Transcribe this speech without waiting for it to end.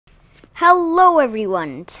Hello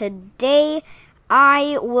everyone, today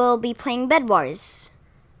I will be playing bedwars.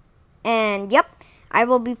 And yep, I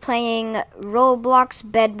will be playing Roblox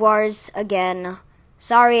bedwars again.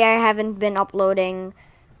 Sorry I haven't been uploading.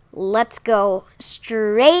 Let's go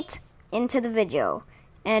straight into the video.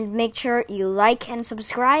 And make sure you like and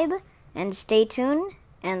subscribe and stay tuned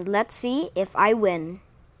and let's see if I win.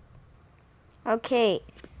 Okay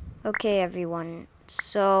everyone.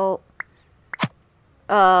 So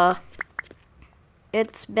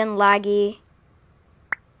it's been laggy.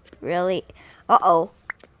 Really? Uh-oh.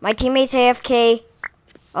 My teammate's AFK.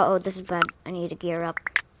 Uh-oh, this is bad. I need to gear up.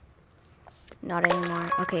 Not anymore.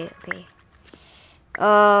 Okay.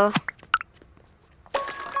 Well,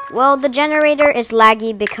 the generator is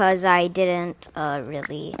laggy because I didn't,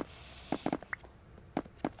 really...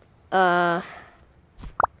 Okay,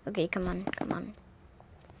 come on.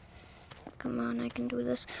 Come on, I can do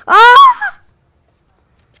this. Ah!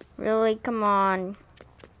 Really? Come on.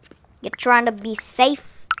 You're trying to be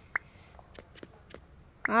safe?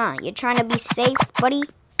 You're trying to be safe, buddy?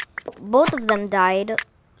 Both of them died.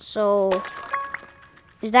 So,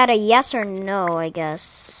 is that a yes or no, I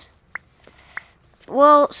guess?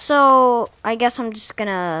 Well, so, I guess I'm just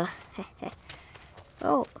gonna...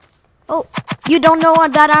 Oh, you don't know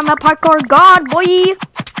that I'm a parkour god, boy!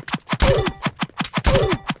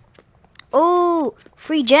 Oh,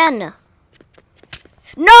 free gen.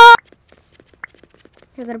 No!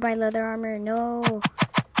 You're gonna buy leather armor. No.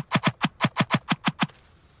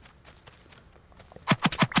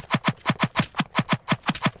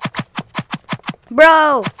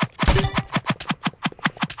 Bro!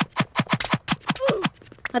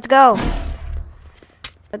 Let's go.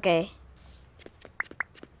 Okay.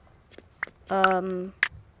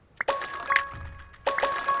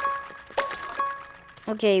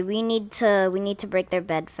 Okay, we need to break their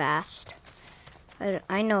bed fast.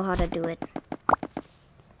 I know how to do it.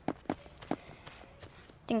 I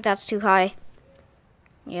think that's too high.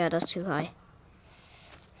 Yeah, that's too high.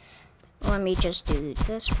 Let me just do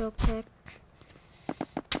this real quick.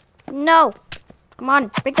 No! Come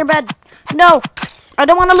on, break their bed. No! I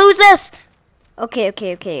don't want to lose this! Okay.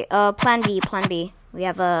 Plan B. We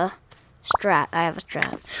have a strat. I have a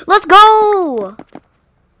strat. Let's go!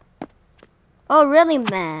 Oh, really,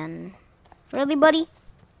 man? Really, buddy?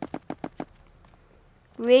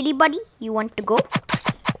 Really, buddy? You want to go?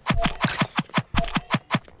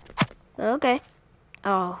 Okay.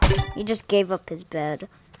 Oh, he just gave up his bed.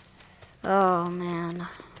 Oh, man.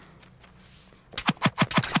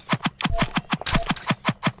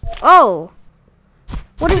 Oh!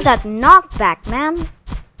 What is that knockback, man?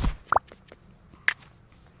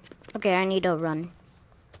 Okay, I need to run.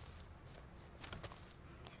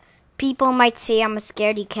 People might say I'm a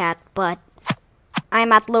scaredy cat, but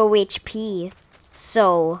I'm at low HP.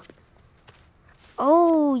 So,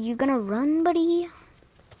 oh, you gonna run, buddy?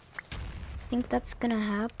 Think that's gonna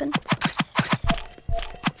happen?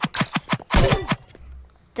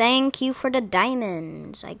 Thank you for the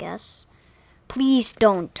diamonds, I guess. Please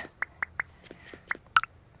don't.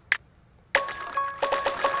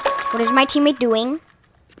 What is my teammate doing?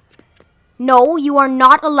 No, you are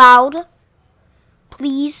not allowed.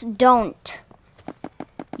 Please don't.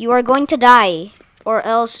 You are going to die, or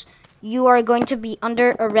else you are going to be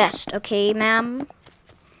under arrest, okay, ma'am?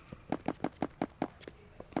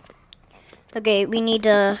 Okay, we need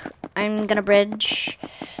to... I'm gonna bridge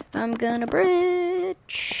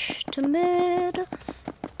to mid.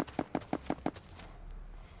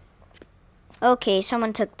 Okay,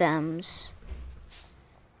 someone took thems.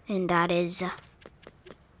 And that is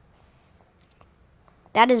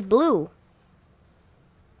blue.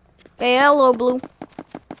 Okay, hello, blue.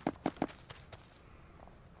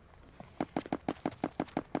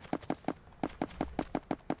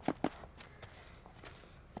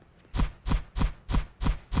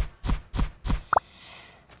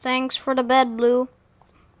 Thanks for the bed, blue.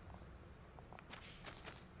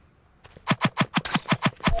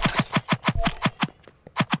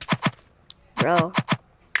 Bro.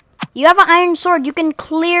 You have an iron sword. You can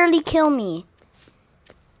clearly kill me.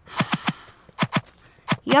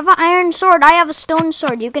 You have an iron sword. I have a stone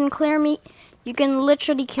sword. You can clear me. You can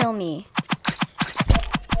literally kill me.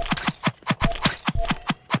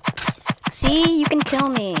 See? You can kill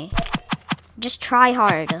me. Just try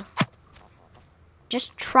hard.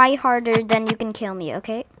 Just try harder, then you can kill me,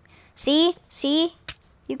 okay? See?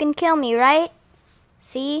 You can kill me, right?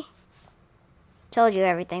 See? Told you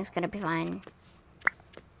everything's gonna be fine.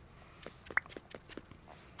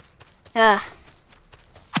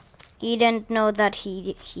 He didn't know that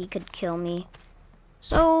he could kill me.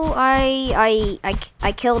 So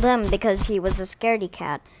I killed him because he was a scaredy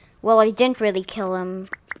cat. Well, I didn't really kill him.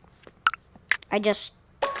 I just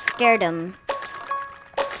scared him.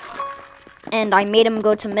 And I made him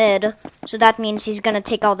go to mid. So that means he's gonna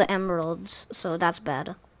take all the emeralds. So that's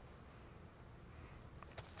bad.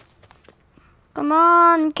 Come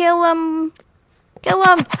on, kill him. Kill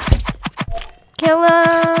him. Kill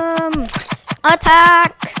him.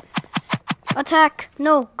 Attack. Attack.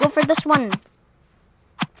 No, go for this one.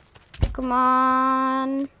 Come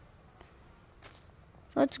on.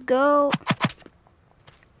 Let's go.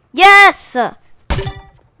 Yes!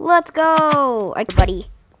 Let's go. Okay, buddy.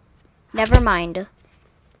 Never mind.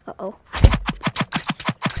 Uh-oh.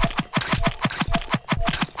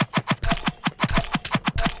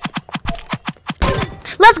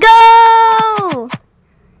 Let's go!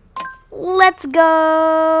 Let's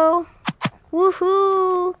go!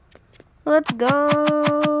 Woohoo! Let's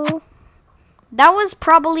go! That was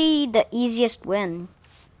probably the easiest win.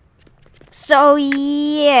 So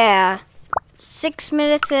yeah, 6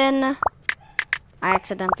 minutes in. I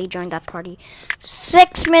accidentally joined that party.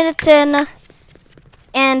 6 minutes in,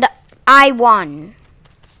 and I won.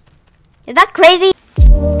 Is that crazy?